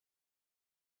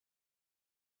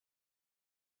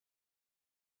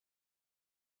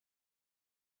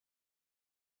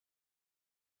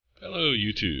Hello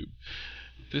YouTube.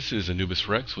 This is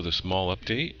AnubisRex with a small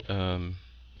update.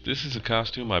 This is a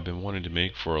costume I've been wanting to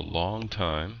make for a long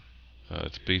time.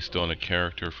 It's based on a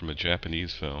character from a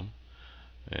Japanese film,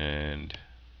 and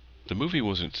the movie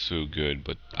wasn't so good,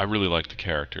 but I really liked the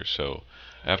character, so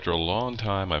after a long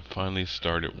time I finally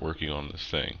started working on this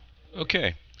thing.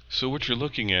 Okay, so what you're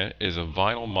looking at is a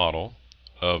vinyl model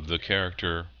of the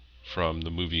character from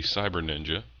the movie Cyber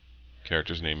Ninja.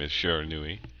 Character's name is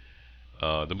Shiranui.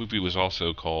 The movie was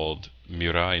also called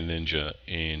Mirai Ninja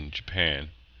in Japan,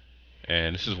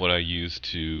 and this is what I used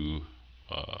to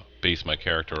base my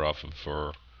character off of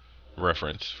for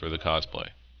reference for the cosplay.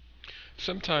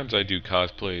 Sometimes I do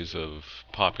cosplays of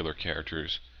popular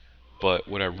characters, but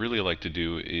what I really like to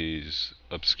do is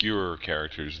obscure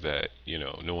characters that,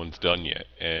 no one's done yet,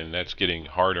 and that's getting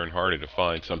harder and harder to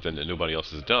find something that nobody else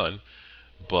has done.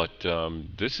 But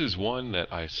this is one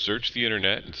that I searched the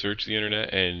internet and searched the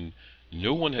internet, and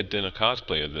no one had done a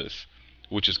cosplay of this,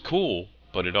 which is cool,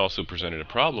 but it also presented a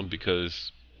problem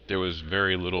because there was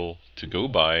very little to go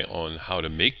by on how to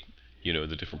make,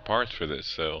 the different parts for this.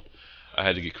 So I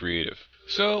had to get creative.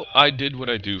 So I did what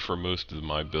I do for most of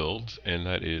my builds, and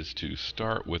that is to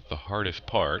start with the hardest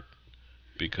part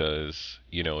because,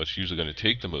 it's usually going to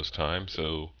take the most time.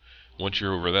 So once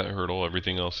you're over that hurdle,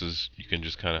 everything else is, you can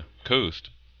just kind of coast.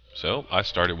 So I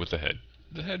started with the head.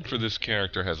 The head for this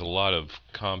character has a lot of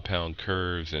compound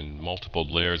curves and multiple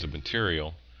layers of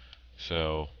material,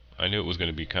 so I knew it was going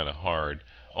to be kind of hard.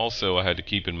 Also, I had to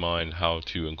keep in mind how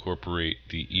to incorporate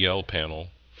the EL panel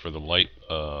for the light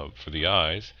for the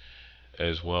eyes,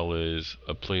 as well as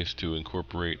a place to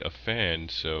incorporate a fan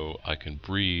so I can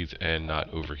breathe and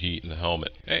not overheat in the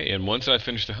helmet. Hey, and once I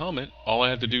finish the helmet, all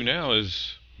I have to do now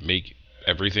is make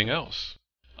everything else.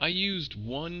 I used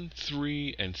 1,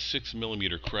 3, and 6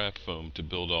 millimeter craft foam to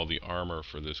build all the armor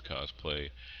for this cosplay.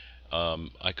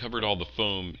 I covered all the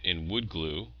foam in wood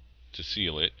glue to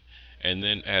seal it, and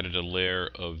then added a layer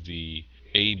of the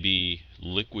AB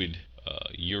liquid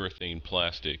urethane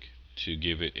plastic to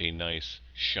give it a nice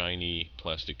shiny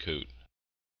plastic coat.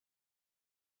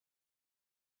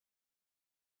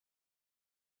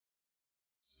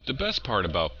 The best part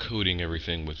about coating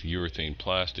everything with urethane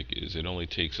plastic is it only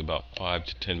takes about 5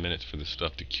 to 10 minutes for the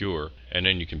stuff to cure, and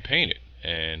then you can paint it,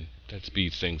 and that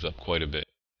speeds things up quite a bit.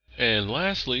 And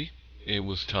lastly, it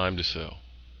was time to sew.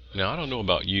 Now, I don't know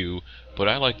about you, but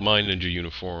I like my ninja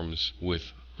uniforms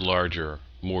with larger,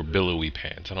 more billowy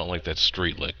pants. I don't like that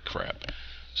straight leg crap.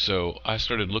 So I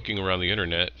started looking around the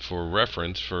internet for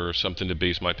reference for something to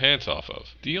base my pants off of.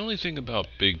 The only thing about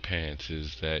big pants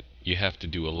is that you have to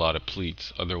do a lot of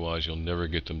pleats, otherwise you'll never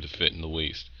get them to fit in the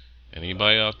waist.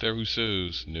 Anybody out there who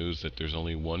sews knows that there's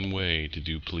only one way to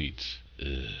do pleats.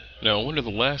 Ugh. Now, one of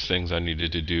the last things I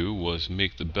needed to do was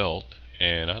make the belt,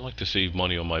 and I like to save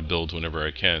money on my builds whenever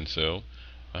I can, so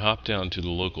I hopped down to the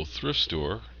local thrift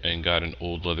store and got an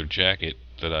old leather jacket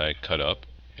that I cut up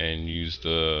and used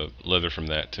the leather from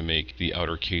that to make the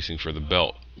outer casing for the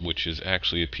belt, which is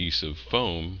actually a piece of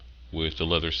foam with the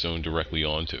leather sewn directly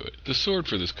onto it. The sword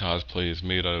for this cosplay is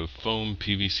made out of foam,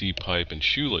 PVC pipe, and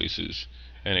shoelaces,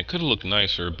 and it could have looked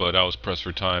nicer, but I was pressed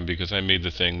for time because I made the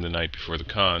thing the night before the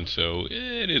con, so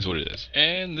it is what it is.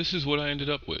 And this is what I ended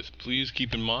up with. Please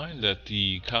keep in mind that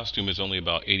the costume is only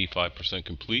about 85%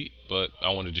 complete, but I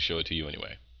wanted to show it to you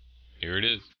anyway. Here it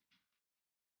is.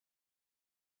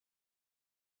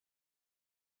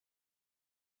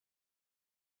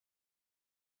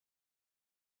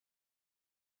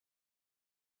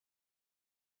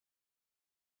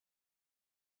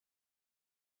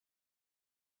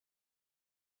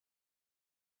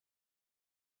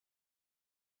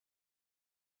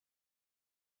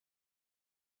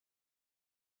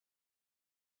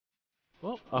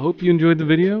 Well, I hope you enjoyed the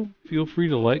video. Feel free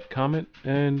to like, comment,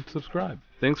 and subscribe.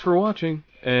 Thanks for watching,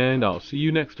 and I'll see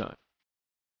you next time.